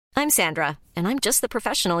I'm Sandra, and I'm just the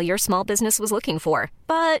professional your small business was looking for.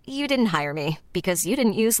 But you didn't hire me because you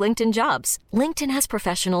didn't use LinkedIn Jobs. LinkedIn has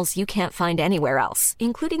professionals you can't find anywhere else,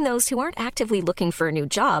 including those who aren't actively looking for a new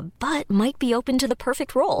job, but might be open to the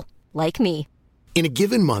perfect role, like me. In a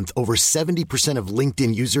given month, over 70% of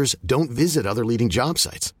LinkedIn users don't visit other leading job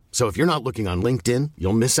sites. So if you're not looking on LinkedIn,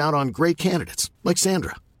 you'll miss out on great candidates like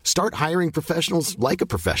Sandra. Start hiring professionals like a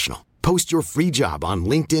professional. Post your free job on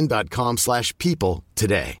linkedin.com/people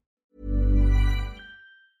today.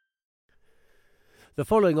 The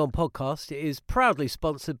following on podcast is proudly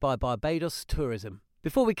sponsored by Barbados Tourism.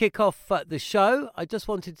 Before we kick off the show, I just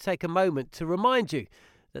wanted to take a moment to remind you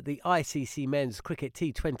that the ICC Men's Cricket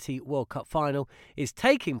T20 World Cup Final is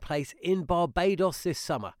taking place in Barbados this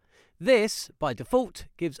summer. This, by default,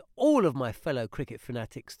 gives all of my fellow cricket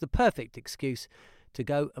fanatics the perfect excuse to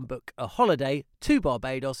go and book a holiday to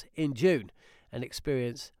Barbados in June and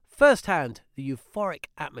experience firsthand the euphoric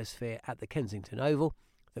atmosphere at the Kensington Oval,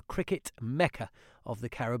 the cricket mecca of the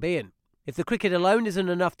Caribbean. If the cricket alone isn't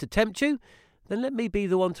enough to tempt you, then let me be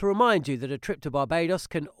the one to remind you that a trip to Barbados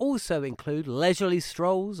can also include leisurely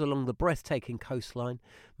strolls along the breathtaking coastline,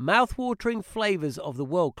 mouth-watering flavours of the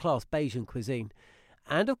world-class Bajan cuisine,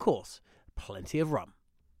 and, of course, plenty of rum.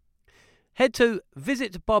 Head to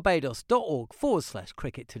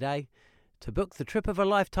visitbarbados.org/cricket today to book the trip of a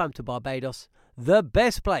lifetime to Barbados, the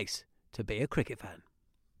best place to be a cricket fan.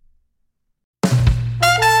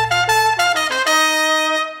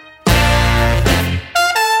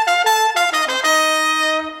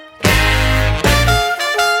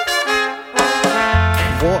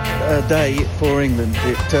 What a day for England.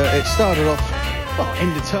 It started off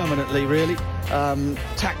indeterminately, really.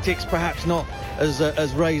 Tactics perhaps not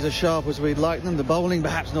as razor sharp as we'd like them. The bowling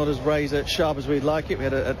perhaps not as razor sharp as we'd like it. We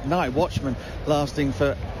had a night watchman lasting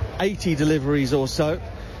for 80 deliveries or so.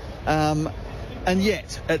 And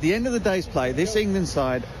yet, at the end of the day's play, this England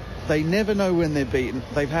side, they never know when they're beaten.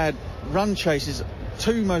 They've had run chases,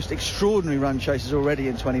 two most extraordinary run chases already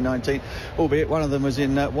in 2019, albeit one of them was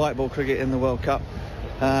in white ball cricket in the World Cup.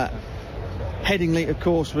 Headingley, of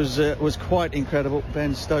course, was quite incredible.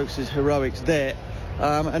 Ben Stokes' heroics there.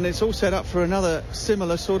 And it's all set up for another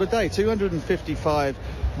similar sort of day. 255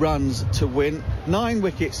 runs to win, 9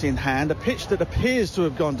 wickets in hand, a pitch that appears to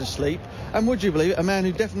have gone to sleep. And would you believe it, a man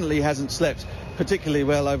who definitely hasn't slept particularly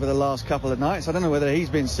well over the last couple of nights, I don't know whether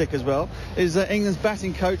he's been sick as well, is England's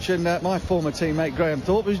batting coach and my former teammate Graham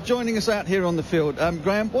Thorpe, who's joining us out here on the field.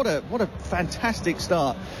 Graham, what a fantastic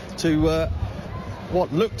start to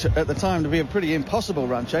what looked at the time to be a pretty impossible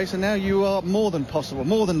run chase, and now you are more than possible,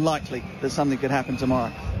 more than likely that something could happen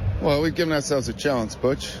tomorrow. Well, we've given ourselves a chance,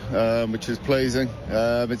 Butch, which is pleasing.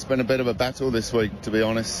 It's been a bit of a battle this week, to be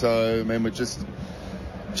honest. So, I mean, we just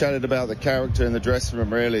chatted about the character in the dressing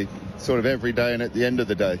room, really, sort of every day and at the end of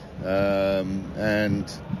the day. And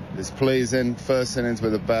it's pleasing. First innings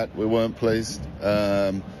with a bat, we weren't pleased.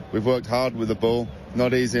 We've worked hard with the ball.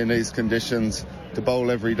 Not easy in these conditions to bowl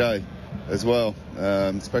every day as well,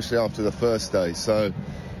 especially after the first day. So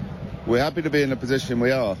we're happy to be in the position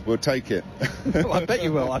we are. We'll take it. Well, I bet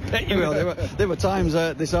you will. There were times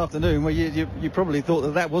this afternoon where you probably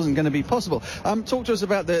thought that wasn't going to be possible. Talk to us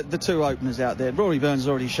about the two openers out there. Rory Burns has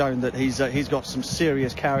already shown that he's got some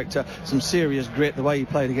serious character, some serious grit, the way he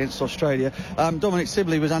played against Australia. Dominic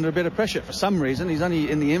Sibley was under a bit of pressure for some reason. He's only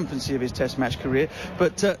in the infancy of his Test match career,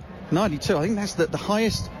 but 92, I think that's the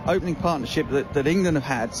highest opening partnership that England have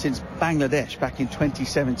had since Bangladesh back in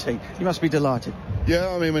 2017. You must be delighted. Yeah,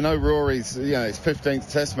 I mean, we know Rory's, his 15th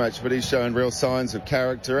Test match, but he's showing real signs of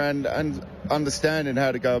character and understanding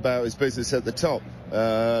how to go about his business at the top.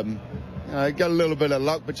 You got a little bit of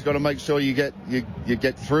luck, but you've got to make sure you get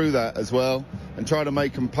through that as well and try to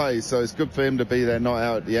make him pay. So it's good for him to be there, not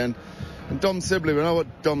out at the end. And Dom Sibley, we know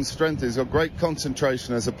what Dom's strength is. He's got great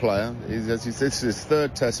concentration as a player. This is his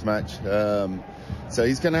third Test match. So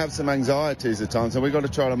he's going to have some anxieties at times, and we've got to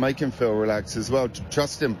try to make him feel relaxed as well.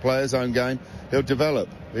 Trust him, play his own game. He'll develop.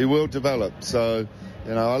 He will develop. So,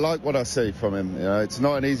 I like what I see from him. It's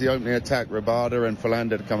not an easy opening attack. Rabada and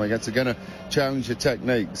Philander to come against. They're going to challenge your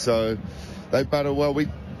technique. So they battle well.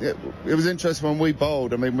 It was interesting when we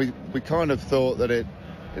bowled. I mean, we kind of thought that it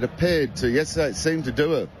appeared to, yesterday it seemed to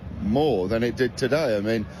do it more than it did today. I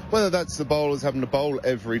mean, whether that's the bowlers having to bowl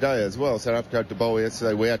every day as well. South Africa had to bowl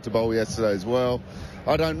yesterday, we had to bowl yesterday as well.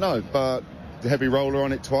 I don't know, but the heavy roller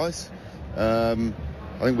on it twice. I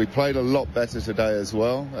think we played a lot better today as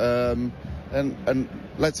well. And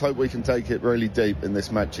let's hope we can take it really deep in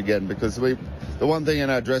this match again, because the one thing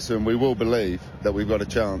in our dressing room, we will believe that we've got a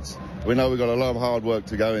chance. We know we've got a lot of hard work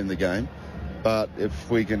to go in the game, but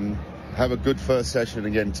if we can have a good first session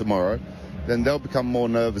again tomorrow, then they'll become more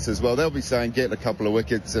nervous as well. They'll be saying, get a couple of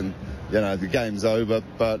wickets and, the game's over.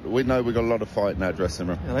 But we know we've got a lot of fight in our dressing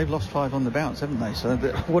room. Yeah, they've lost 5 on the bounce, haven't they? So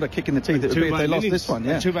what a kick in the teeth it would be if they lost this one.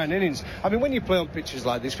 Yeah. 2-man innings. I mean, when you play on pitches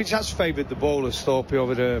like this, which has favoured the bowlers, Thorpe,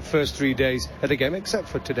 over the first 3 days of the game, except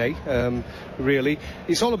for today, really,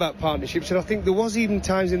 it's all about partnerships. And I think there was even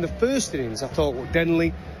times in the first innings I thought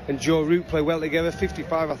Denley and Joe Root play well together.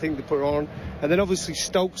 55, I think they put on, and then obviously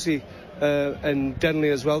Stokesy and Denley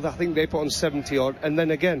as well. I think they put on 70 odd, and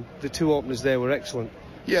then again the 2 openers there were excellent.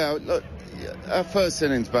 Yeah, look, our first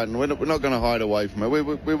innings batting, we're not going to hide away from it.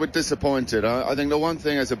 We were disappointed. I think the one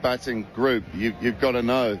thing as a batting group you've got to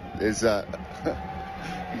know is that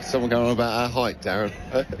someone going on about our height, Darren.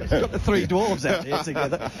 You've got the 3 dwarves out here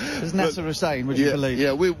together. As Nasser Hussain, would you believe?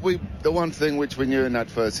 Yeah, we the one thing which we knew in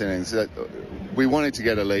that first innings that we wanted to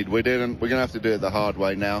get a lead. We didn't. We're going to have to do it the hard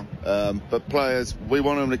way now. But players, we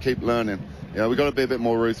want them to keep learning. We've got to be a bit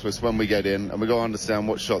more ruthless when we get in, and we've got to understand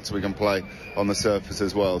what shots we can play on the surface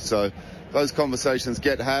as well. So those conversations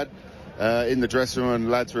get had in the dressing room,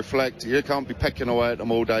 and lads reflect. You can't be pecking away at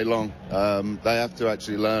them all day long. They have to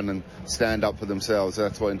actually learn and stand up for themselves.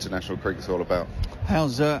 That's what international cricket's all about.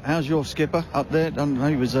 How's your skipper up there? I know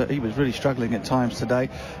he was really struggling at times today.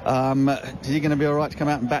 Is he going to be all right to come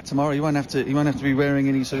out and bat tomorrow? He won't have to be wearing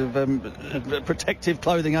any sort of protective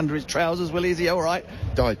clothing under his trousers, will he? Is he all right?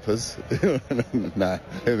 Diapers? No,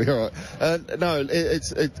 he'll be all right. No,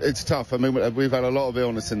 it's tough. I mean, we've had a lot of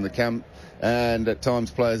illness in the camp, and at times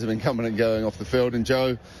players have been coming and going off the field. And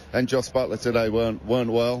Joe and Joss Buttler today weren't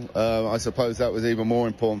well. I suppose that was even more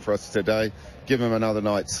important for us today. Give him another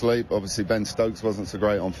night's sleep. Obviously Ben Stokes wasn't so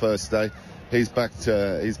great on first day. He's back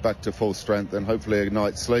to full strength, and hopefully a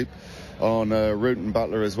night's sleep on Root and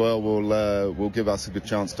Buttler as well will give us a good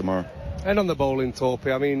chance tomorrow. And on the bowling, Thorpe,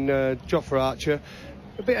 I mean, Jofra Archer,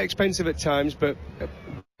 a bit expensive at times, but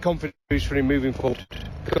confidence for him moving forward.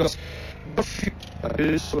 Because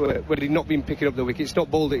when he's not been picking up the wickets,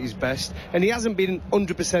 not bowled at his best, and he hasn't been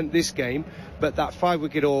 100% this game, but that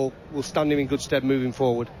 5-wicket haul will stand him in good stead moving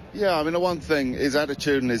forward. Yeah, I mean, the one thing, his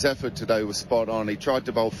attitude and his effort today was spot on. He tried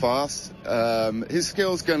to bowl fast. His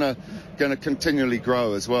skill's gonna continually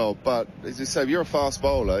grow as well, but as you say, if you're a fast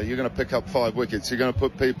bowler, you're going to pick up 5 wickets. You're going to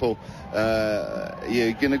put people,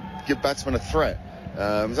 you're going to give batsmen a threat.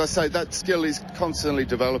 As I say, that skill, is constantly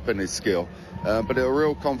developing his skill, but a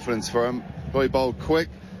real confidence for him. He bowled quick,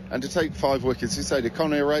 and to take 5 wickets, you say the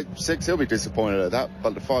Connery rate 6, he'll be disappointed at that,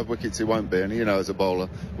 but the 5 wickets he won't be, and as a bowler,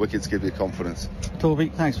 wickets give you confidence.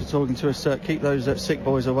 Torby, thanks for talking to us. Keep those sick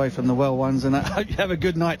boys away from the well ones, and I hope you have a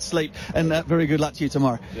good night's sleep, and very good luck to you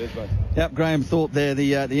tomorrow. Cheers, bud. Yep, Graham Thorpe there,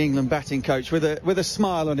 the England batting coach, with a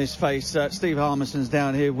smile on his face. Steve Harmison's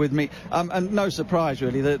down here with me, and no surprise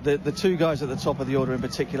really, the 2 guys at the top of the order in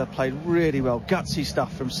particular played really well. Gutsy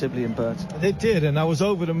stuff from Sibley and Burns. They did, and I was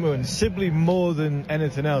over the moon. Sibley more than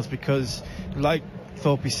anything else, because like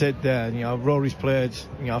Thorpe said there, Rory's played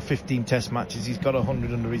 15 test matches, he's got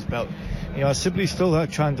 100 under his belt. Sibley's still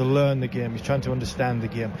trying to learn the game, he's trying to understand the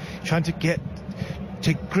game, trying to get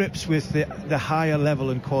to grips with the higher level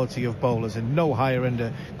and quality of bowlers, and no higher end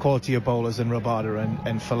of quality of bowlers than Rabada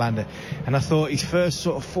and Philander. And I thought his first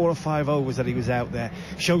sort of 4 or 5 overs that he was out there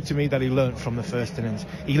showed to me that he learnt from the first innings.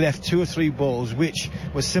 He left 2 or 3 balls which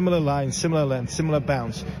was similar line, similar length, similar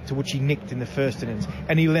bounce to which he nicked in the first innings,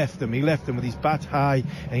 and he left them with his bat high,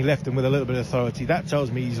 and he left them with a little bit of authority. That tells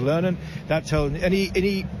me he's learning. And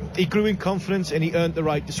he grew in confidence, and he earned the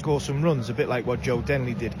right to score some runs, a bit like what Joe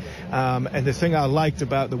Denley did. And the thing I liked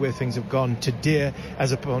about the way things have gone today,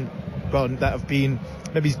 as upon that have been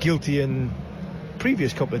maybe he's guilty in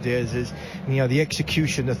previous couple of days, is the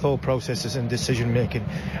execution, the thought processes and decision making.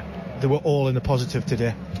 They were all in the positive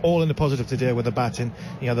today. All in the positive today with the batting.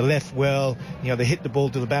 They left well. They hit the ball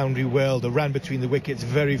to the boundary well. They ran between the wickets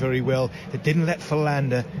very, very well. They didn't let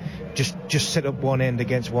Philander just set up one end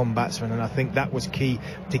against one batsman, and I think that was key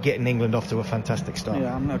to getting England off to a fantastic start.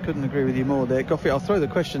 Yeah, I couldn't agree with you more there. Goffey, I'll throw the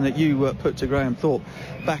question that you put to Graham Thorpe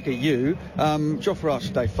back at you. Jofra Archer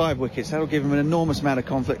today, 5 wickets. That'll give him an enormous amount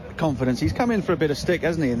of confidence. He's come in for a bit of stick,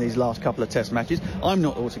 hasn't he, in these last couple of test matches? I'm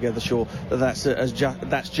not altogether sure that's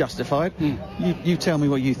justified. You tell me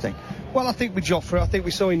what you think. Well, I think with Jofra, I think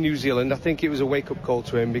we saw in New Zealand, I think it was a wake-up call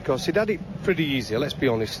to him, because he'd had it pretty easy, let's be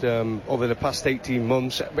honest, over the past 18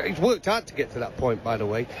 months. He's worked hard to get to that point, by the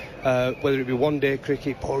way, whether it be one-day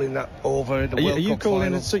cricket, pulling that over the World Cup. Are you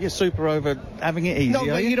calling it your super over having it easy? No,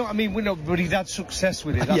 but you know what I mean, but he's had success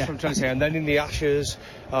with it, that's what I'm trying to say. And then in the Ashes,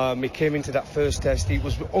 he came into that first test. It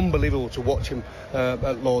was unbelievable to watch him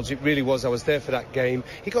at Lords. It really was. I was there for that game.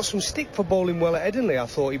 He got some stick for bowling well at Headingley. I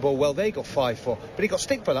thought he bowled well. They got 5 for, but he got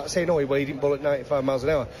stick for that, saying, he didn't bowl at 95 miles an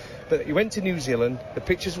hour. But he went to New Zealand, the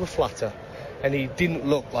pitches were flatter, and he didn't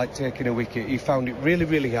look like taking a wicket. He found it really,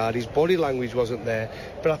 really hard. His body language wasn't there.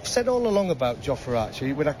 But I've said all along about Jofra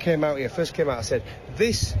Archer. When I first came out, I said,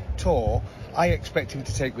 this tour, I expect him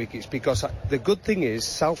to take wickets, because the good thing is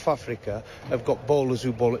South Africa have got bowlers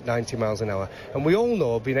who bowl at 90 miles an hour. And we all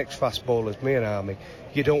know, being ex-fast bowlers, me and Army,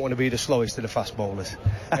 you don't want to be the slowest of the fast bowlers.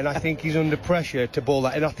 And I think he's under pressure to bowl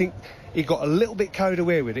that. And I think he got a little bit carried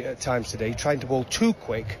away with it at times today, trying to bowl too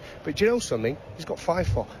quick. But do you know something? He's got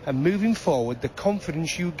 5-4. And moving forward, the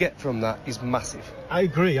confidence you get from that is massive. I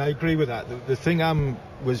agree with that. The thing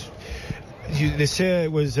they say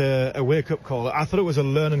it was a wake-up call. I thought it was a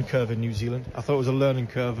learning curve in New Zealand. Got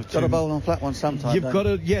to bowl on flat one sometime.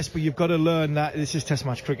 But you've got to learn that this is Test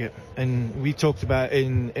match cricket, and we talked about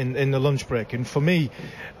in the lunch break. And for me,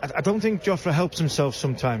 I don't think Jofra helps himself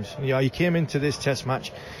sometimes. He came into this Test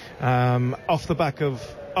match off the back of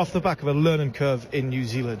a learning curve in New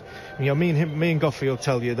Zealand. Me and Goffey will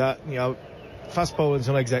tell you that. Fast bowling's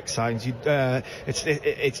on exact science.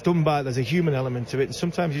 It's done by, there's a human element to it, and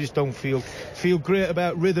sometimes you just don't feel great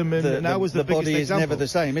about rhythm. And that was the biggest body is example. Never the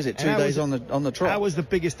same, is it? 2 days on the trot. That was the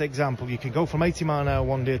biggest example. You can go from 80 mile an hour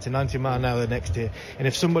one day to 90 mile an hour the next day, and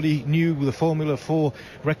if somebody knew the formula for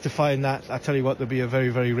rectifying that, I tell you what, there'd be a very,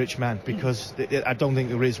 very rich man, because I don't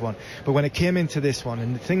think there is one. But when it came into this one,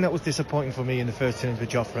 and the thing that was disappointing for me in the first innings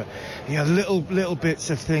with Jofra, little bits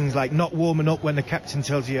of things like not warming up when the captain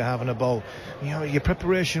tells you you're having a bowl. Your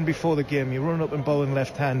preparation before the game, you run up and bowling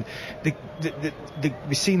left hand.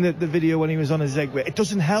 We've seen the video when he was on his leg. It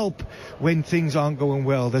doesn't help when things aren't going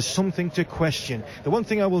well. There's something to question. The one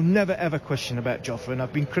thing I will never ever question about Jofra, and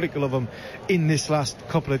I've been critical of him in this last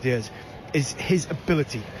couple of days, is his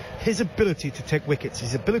ability to take wickets,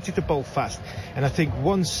 his ability to bowl fast. And I think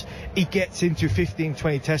once he gets into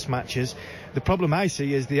 15-20 Test matches, the problem I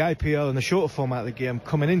see is the IPL and the shorter format of the game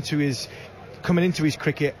coming into his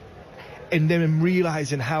cricket, and then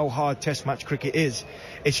realising how hard Test match cricket is.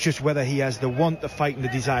 It's just whether he has the want, the fight and the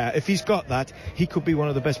desire. If he's got that, he could be one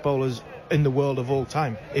of the best bowlers in the world of all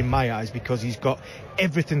time, in my eyes, because he's got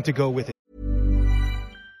everything to go with it.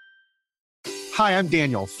 Hi, I'm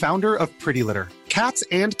Daniel, founder of Pretty Litter. Cats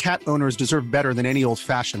and cat owners deserve better than any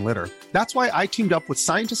old-fashioned litter. That's why I teamed up with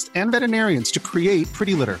scientists and veterinarians to create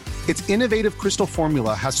Pretty Litter. Its innovative crystal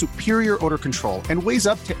formula has superior odor control and weighs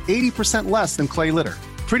up to 80% less than clay litter.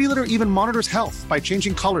 Pretty Litter even monitors health by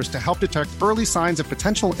changing colors to help detect early signs of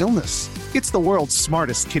potential illness. It's the world's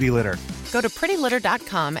smartest kitty litter. Go to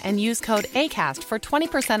prettylitter.com and use code ACAST for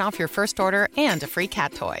 20% off your first order and a free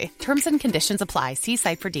cat toy. Terms and conditions apply. See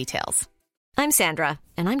site for details. I'm Sandra,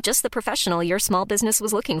 and I'm just the professional your small business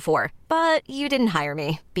was looking for. But you didn't hire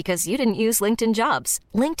me, because you didn't use LinkedIn Jobs.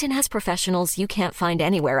 LinkedIn has professionals you can't find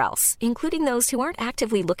anywhere else, including those who aren't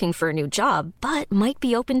actively looking for a new job, but might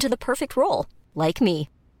be open to the perfect role, like me.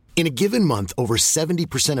 In a given month, over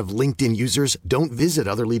 70% of LinkedIn users don't visit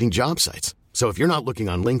other leading job sites. So if you're not looking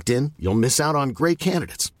on LinkedIn, you'll miss out on great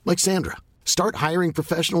candidates like Sandra. Start hiring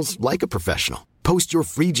professionals like a professional. Post your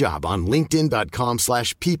free job on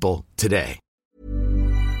linkedin.com/people today.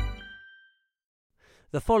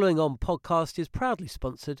 The following on podcast is proudly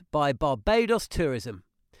sponsored by Barbados Tourism.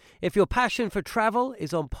 If your passion for travel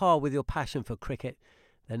is on par with your passion for cricket,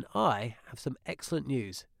 then I have some excellent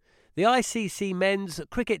news. The ICC Men's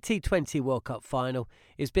Cricket T20 World Cup Final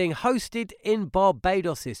is being hosted in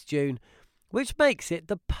Barbados this June, which makes it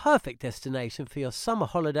the perfect destination for your summer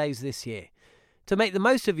holidays this year. To make the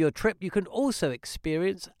most of your trip, you can also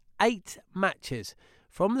experience 8 matches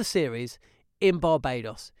from the series in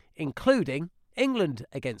Barbados, including England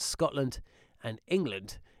against Scotland and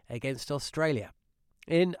England against Australia.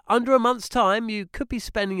 In under a month's time, you could be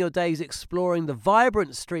spending your days exploring the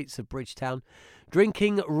vibrant streets of Bridgetown,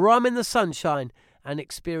 drinking rum in the sunshine and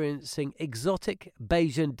experiencing exotic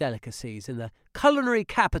Bajan delicacies. In the culinary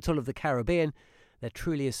capital of the Caribbean, there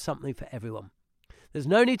truly is something for everyone. There's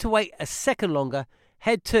no need to wait a second longer.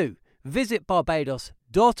 Head to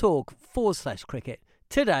visitbarbados.org/cricket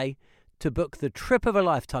today to book the trip of a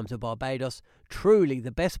lifetime to Barbados. Truly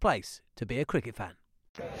the best place to be a cricket fan.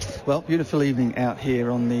 Well, beautiful evening out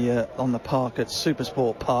here on the park at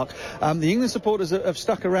Supersport Park. The England supporters have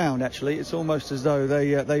stuck around. Actually, it's almost as though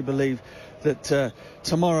they believe that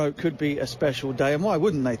tomorrow could be a special day. And why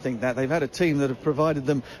wouldn't they think that? They've had a team that have provided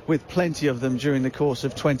them with plenty of them during the course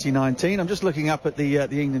of 2019. I'm just looking up at the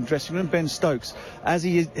England dressing room. Ben Stokes, as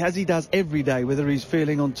he does every day, whether he's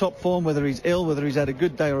feeling on top form, whether he's ill, whether he's had a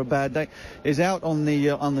good day or a bad day, is out on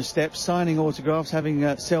the steps, signing autographs, having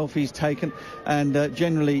selfies taken, and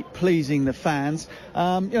generally pleasing the fans.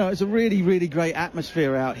 It's a really, really great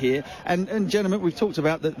atmosphere out here. And gentlemen, we've talked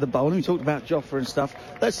about the bowling, we talked about Jofra and stuff.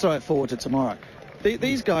 Let's throw it forward to tomorrow.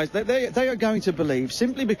 These guys, they are going to believe,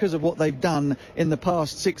 simply because of what they've done in the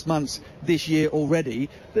past 6 months this year already,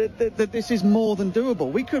 that this is more than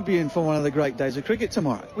doable. We could be in for one of the great days of cricket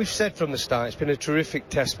tomorrow. We've said from the start, it's been a terrific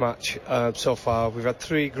test match so far. We've had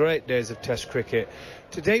 3 great days of test cricket.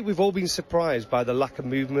 Today we've all been surprised by the lack of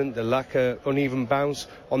movement, the lack of uneven bounce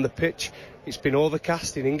on the pitch. It's been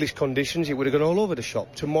overcast in English conditions. It would have gone all over the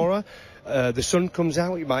shop. Tomorrow, the sun comes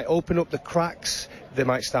out. It might open up the cracks. They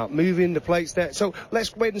might start moving the plates there. So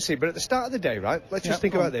let's wait and see. But at the start of the day, right, let's just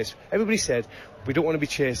think about this. Everybody said we don't want to be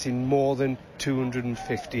chasing more than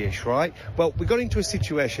 250-ish, right? Well, we got into a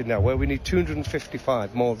situation now where we need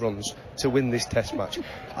 255 more runs to win this test match.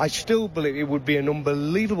 I still believe it would be an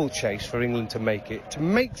unbelievable chase for England to make it. To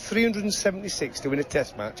make 376 to win a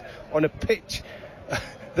test match on a pitch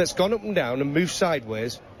that's gone up and down and moved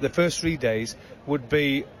sideways the first 3 days would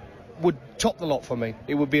top the lot for me.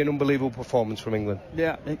 It would be an unbelievable performance from England.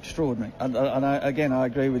 Yeah, extraordinary. And I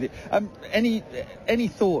agree with you. Any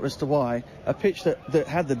thought as to why a pitch that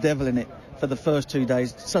had the devil in it for the first 2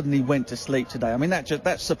 days suddenly went to sleep today? I mean,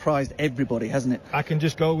 that surprised everybody, hasn't it? I can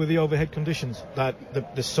just go with the overhead conditions.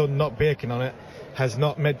 That the sun not baking on it has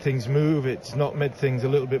not made things move. It's not made things a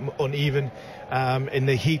little bit uneven. In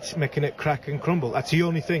the heat, making it crack and crumble. That's the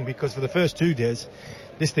only thing, because for the first 2 days,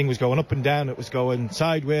 this thing was going up and down, it was going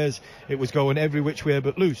sideways, it was going every which way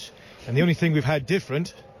but loose. And the only thing we've had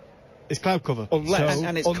different is cloud cover.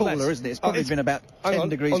 And it's cooler, isn't it? It's probably been about 10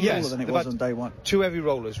 degrees cooler than it was on day one. 2 heavy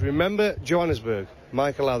rollers. Remember Johannesburg,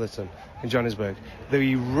 Michael Atherton in Johannesburg?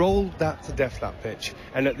 They rolled that to death, that pitch.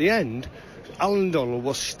 And at the end, Alan Donald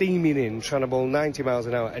was steaming in, trying to bowl 90 miles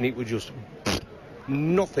an hour, and it was just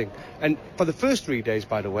nothing. And for the first 3 days,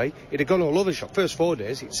 by the way, it had gone all over the shop. First 4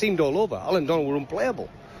 days, it seemed all over. Alan Donald were unplayable.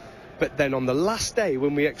 But then on the last day,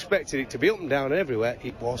 when we expected it to be up and down and everywhere,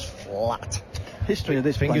 it was flat. History of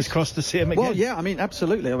this Fingers crossed to see him again. Well, yeah, I mean,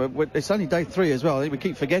 absolutely. It's only day 3 as well. I think we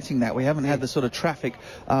keep forgetting that. We haven't had the sort of traffic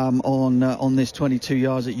on this 22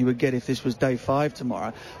 yards that you would get if this was day 5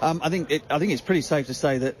 tomorrow. I think it's pretty safe to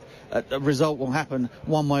say that a result will happen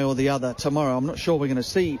one way or the other tomorrow. I'm not sure we're going to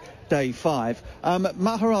see day 5.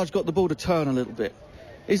 Maharaj got the ball to turn a little bit.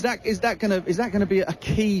 Is that going to be a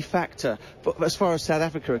key factor as far as South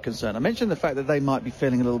Africa are concerned? I mentioned the fact that they might be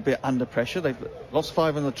feeling a little bit under pressure. They've lost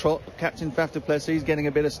 5 on the trot. Captain Faf du Plessis getting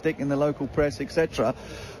a bit of stick in the local press, etc.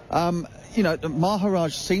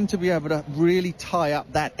 Maharaj seemed to be able to really tie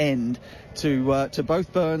up that end to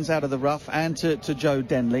both Burns out of the rough and to Joe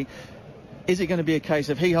Denley. Is it going to be a case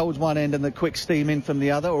of he holds one end and the quick steam in from the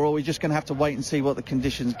other, or are we just going to have to wait and see what the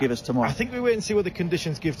conditions give us tomorrow? I think we wait and see what the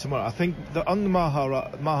conditions give tomorrow. I think that on the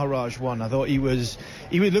Maharaj one, I thought he would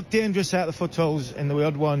look dangerous out the footholds, and the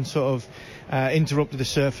odd one sort of interrupted the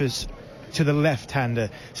surface to the left-hander.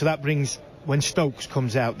 So that brings when Stokes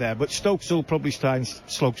comes out there, but Stokes will probably try and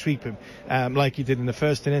slow sweep him like he did in the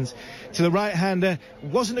first innings. To the right-hander,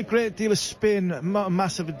 wasn't a great deal of spin,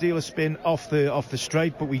 massive deal of spin off the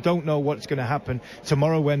straight, but we don't know what's going to happen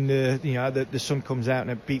tomorrow when the sun comes out and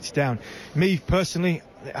it beats down. Me personally,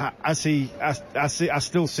 I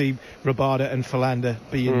still see Rabada and Philander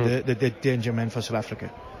being the danger men for South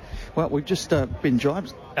Africa. Well, we've just been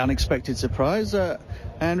joined. Unexpected surprise.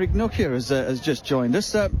 Anrich Nortje has just joined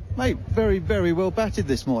us. Mate, very, very well batted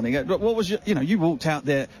this morning. What was you walked out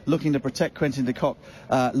there looking to protect Quinton de Kock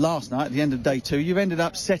last night at the end of day 2. You've ended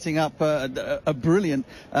up setting up a brilliant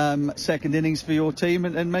second innings for your team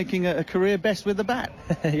and making a career best with the bat.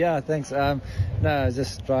 Yeah, thanks.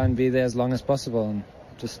 Just try and be there as long as possible and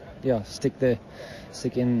just stick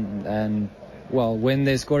in and. Well, when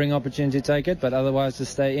there's scoring opportunity, take it, but otherwise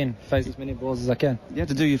just stay in, face as many balls as I can. You had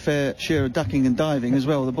to do your fair share of ducking and diving as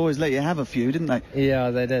well. The boys let you have a few, didn't they?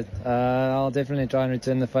 Yeah, they did. I'll definitely try and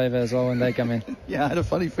return the favour as well when they come in. Yeah, I had a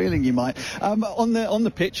funny feeling you might. On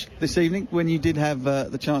the pitch this evening, when you did have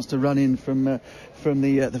the chance to run in from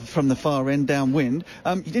the far end downwind,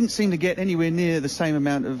 you didn't seem to get anywhere near the same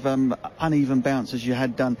amount of uneven bounce as you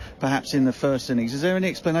had done perhaps in the first innings. Is there any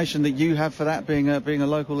explanation that you have for that, being a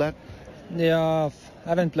local lad? Yeah, I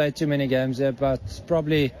haven't played too many games yet, but it's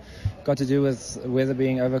probably got to do with weather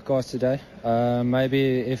being overcast today.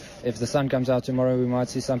 Maybe if the sun comes out tomorrow, we might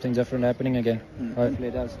see something different happening again. Hopefully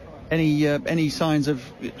it does. Any signs of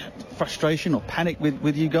frustration or panic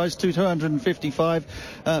with you guys? 255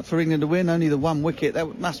 for England to win, only the 1 wicket.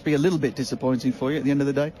 That must be a little bit disappointing for you at the end of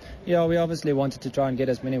the day. Yeah, we obviously wanted to try and get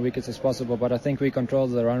as many wickets as possible, but I think we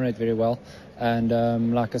controlled the run rate very well.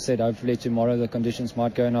 And like I said, hopefully tomorrow the conditions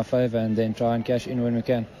might go in our favour, and then try and cash in when we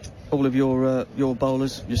can. All of your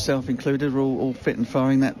bowlers, yourself included, are all fit and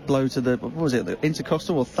firing. That blow to the, what was it, the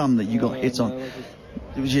intercostal or thumb that you got hit on?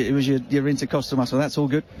 It was your intercostal muscle. That's all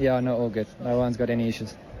good? Yeah, no, all good. No one's got any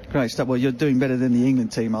issues. Great stuff. Well, you're doing better than the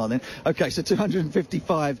England team are then. OK, so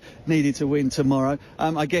 255 needed to win tomorrow.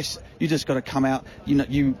 I guess you just got to come out. You know,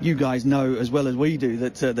 you guys know as well as we do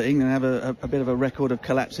that England have a bit of a record of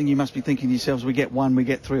collapsing. You must be thinking to yourselves, we get 1, we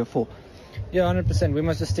get 3 or 4. Yeah, 100%. We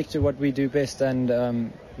must just stick to what we do best,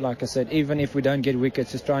 and like I said, even if we don't get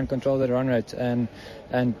wickets, just try and control the run rate and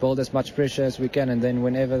build as much pressure as we can, and then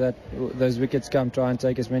whenever those wickets come, try and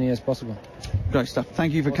take as many as possible. Great stuff.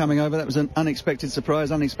 Thank you for coming over. That was an unexpected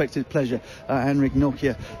surprise, unexpected pleasure. Henrik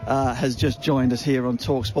Nortje has just joined us here on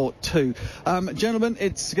TalkSport 2. Gentlemen,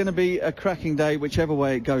 it's going to be a cracking day whichever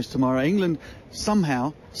way it goes tomorrow. England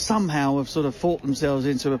somehow have sort of fought themselves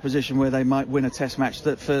into a position where they might win a test match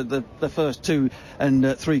that for the first 2 and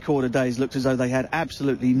 3/4 days looked as though they had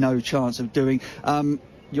absolutely no chance of doing.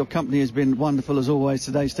 Your company has been wonderful as always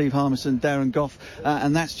today, Steve Harmison, Darren Gough,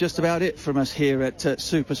 and that's just about it from us here at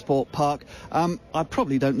Supersport Park. I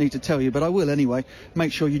probably don't need to tell you, but I will anyway.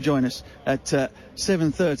 Make sure you join us at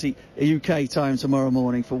 7:30 UK time tomorrow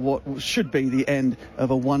morning for what should be the end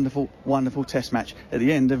of a wonderful, wonderful test match at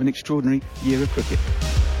the end of an extraordinary year of cricket.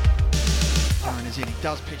 Aaron is in, he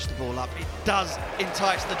does pitch the ball up, it does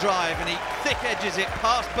entice the drive, and he thick edges it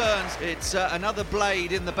past Burns. It's another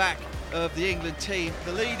blade in the back of the England team.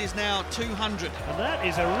 The lead is now 200. And that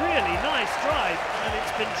is a really nice drive, and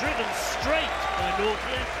it's been driven straight by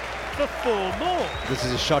Nortje for 4 more. This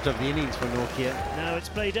is a shot of the innings for Nortje. Now it's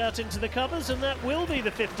played out into the covers, and that will be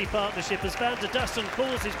the 50 partnership as Van der Dussen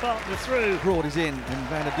calls his partner through. Broad is in, and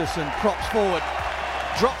Van der Dussen props forward,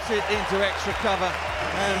 drops it into extra cover,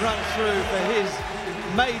 and runs through for his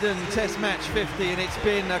maiden test match 50, and it's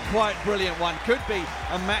been a quite brilliant one. Could be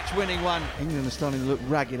a match-winning one. England are starting to look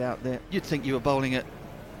ragged out there. You'd think you were bowling at,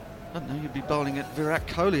 I don't know, you'd be bowling at Virat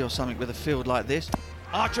Kohli or something with a field like this.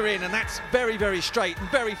 Archer in, and that's very, very straight and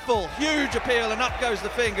very full. Huge appeal, and up goes the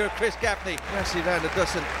finger of Chris Gaffney. Wesley Van der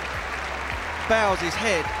Dussen bows his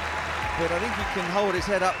head, but I think he can hold his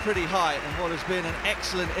head up pretty high, and what has been an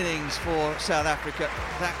excellent innings for South Africa.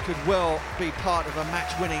 That could well be part of a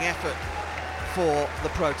match-winning effort for the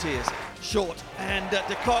Proteas. Short, and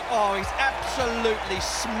de Kock, oh, he's absolutely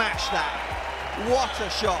smashed that. What a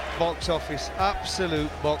shot. Box office, absolute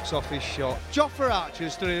box office shot. Jofra Archer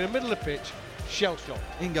stood in the middle of the pitch, shell shot.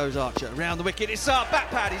 In goes Archer, around the wicket, it's back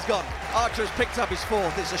pad, he's gone. Archer has picked up his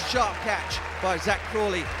 4th, it's a sharp catch by Zach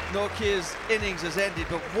Crawley. Nortje's innings has ended,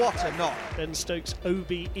 but what a knock. Ben Stokes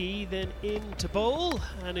OBE then in to bowl,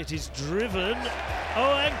 and it is driven,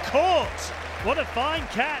 oh, and caught. What a fine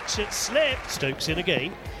catch, it slipped. Stokes in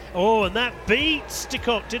again. Oh, and that beats de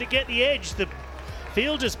Kock. Did it get the edge? The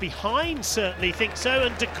fielders behind certainly think so,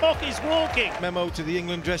 and de Kock is walking. Memo to the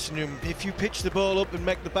England dressing room: if you pitch the ball up and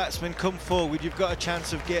make the batsman come forward, you've got a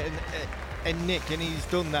chance of getting a nick, and he's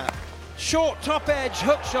done that. Short top edge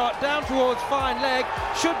hook shot down towards fine leg,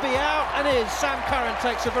 should be out, and is. Sam Curran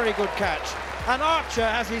takes a very good catch, and Archer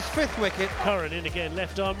has his 5th wicket. Curran in again,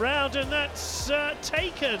 left arm round, and that's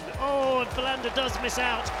taken. Oh, and Philander does miss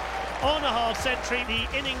out on a half century. The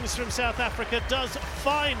innings from South Africa does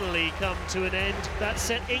finally come to an end. That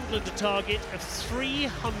set England a target of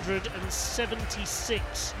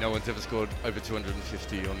 376. No one's ever scored over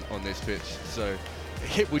 250 on this pitch, so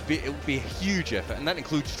it would be a huge effort, and that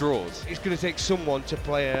includes draws. It's going to take someone to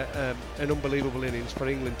play an unbelievable innings for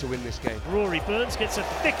England to win this game. Rory Burns gets a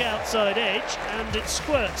thick outside edge, and it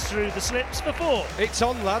squirts through the slips for 4. It's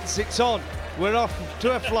on, lads, it's on. We're off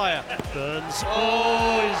to a flyer. Burns,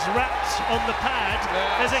 is wrapped on the pad.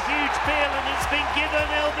 There's a huge peel, and it's been given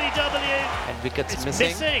LBW. And wickets it's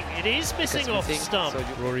missing. It is missing off stump. So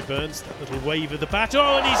Rory Burns, that little wave of the bat.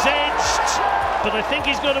 Oh, and he's edged. But I think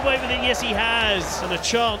he's got away with it. Yes, he has. And a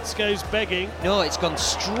chance goes begging. No, it's gone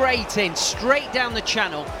straight in, straight down the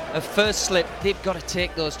channel of first slip. They've got to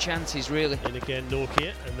take those chances, really. And again,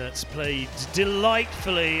 Nortje, and that's played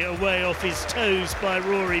delightfully away off his toes by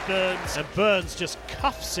Rory Burns. And Burns just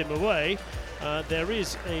cuffs him away. There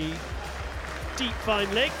is a deep fine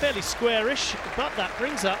leg, fairly squarish, but that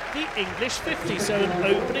brings up the English 50. So an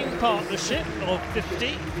opening partnership of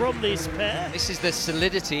 50 from this pair. This is the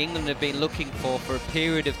solidity England have been looking for a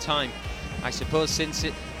period of time. I suppose since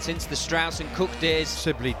the Strauss and Cook days.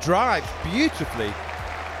 Sibley drives beautifully.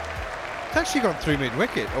 It's actually gone through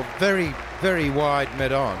mid-wicket, or very, very wide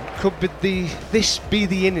mid-on. Could this be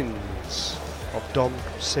the innings of Dom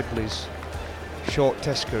Sibley's short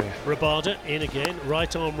test career? Rabada in again,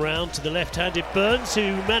 right arm round to the left-handed Burns,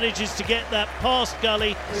 who manages to get that past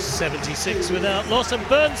Gully. 76 without loss, and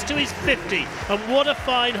Burns to his 50. And what a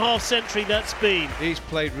fine half-century that's been. He's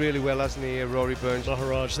played really well, hasn't he, Rory Burns?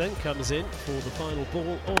 Maharaj then comes in for the final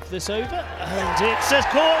ball of this over, and it's a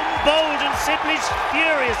caught and bowled, and Sibley's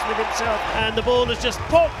furious with himself, and the ball has just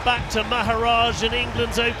popped back to Maharaj, and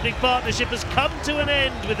England's opening partnership has come to an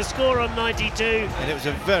end with a score on 92. And it was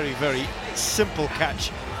a very, very simple catch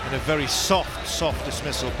and a very soft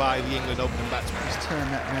dismissal by the England opening batsman. He's turned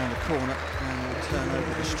that round the corner and will turn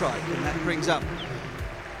over the strike, and that brings up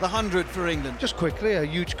the 100 for England. Just quickly, a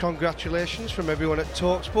huge congratulations from everyone at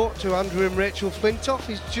TalkSport to Andrew and Rachel Flintoff.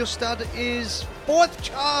 He's just had his 4th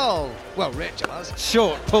child. Well, Rachel has.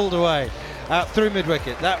 Short, pulled away through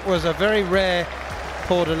mid-wicket. That was a very rare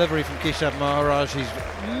poor delivery from Kishore Maharaj. He's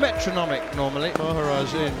metronomic normally.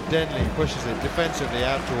 Maharaj in, Denley pushes it defensively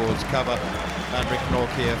out towards cover, and Rick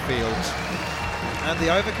Nortje fields. And the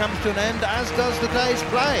over comes to an end, as does the day's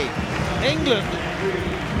play. England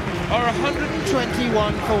are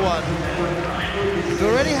 121 for 1. They've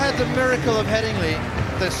already had the miracle of Headingley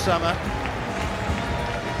this summer.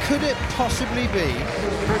 Could it possibly be?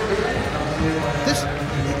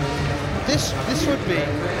 This would be,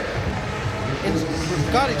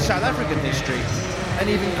 regarding South African history, an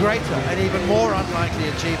even greater and even more unlikely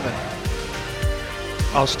achievement.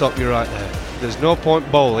 I'll stop you right there. There's no point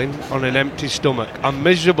bowling on an empty stomach. I'm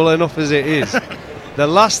miserable enough as it is. The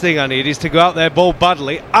last thing I need is to go out there, bowl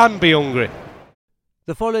badly and be hungry.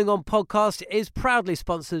 The following on podcast is proudly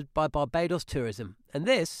sponsored by Barbados Tourism, and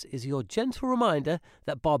this is your gentle reminder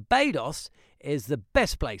that Barbados is the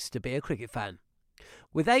best place to be a cricket fan.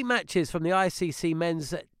 With 8 matches from the ICC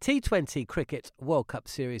Men's T20 Cricket World Cup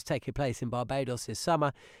Series taking place in Barbados this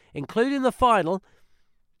summer, including the final,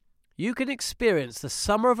 you can experience the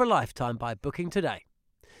summer of a lifetime by booking today.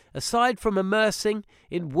 Aside from immersing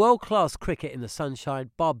in world-class cricket in the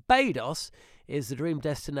sunshine, Barbados is the dream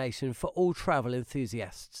destination for all travel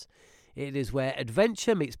enthusiasts. It is where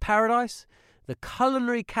adventure meets paradise, the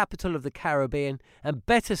culinary capital of the Caribbean, and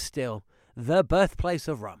better still, the birthplace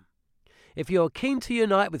of rum. If you're keen to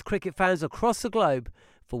unite with cricket fans across the globe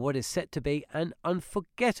for what is set to be an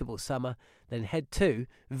unforgettable summer, then head to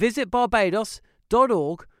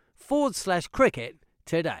visitbarbados.org/cricket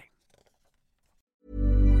today.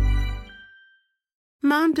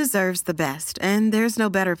 Mom deserves the best, and there's no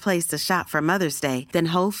better place to shop for Mother's Day than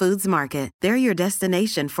Whole Foods Market. They're your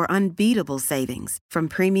destination for unbeatable savings, from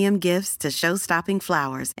premium gifts to show-stopping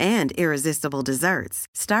flowers and irresistible desserts.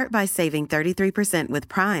 Start by saving 33% with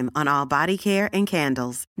Prime on all body care and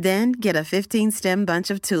candles. Then get a 15-stem bunch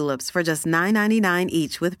of tulips for just $9.99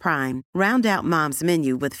 each with Prime. Round out Mom's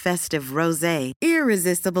menu with festive rosé,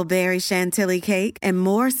 irresistible berry chantilly cake, and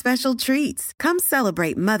more special treats. Come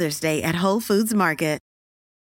celebrate Mother's Day at Whole Foods Market.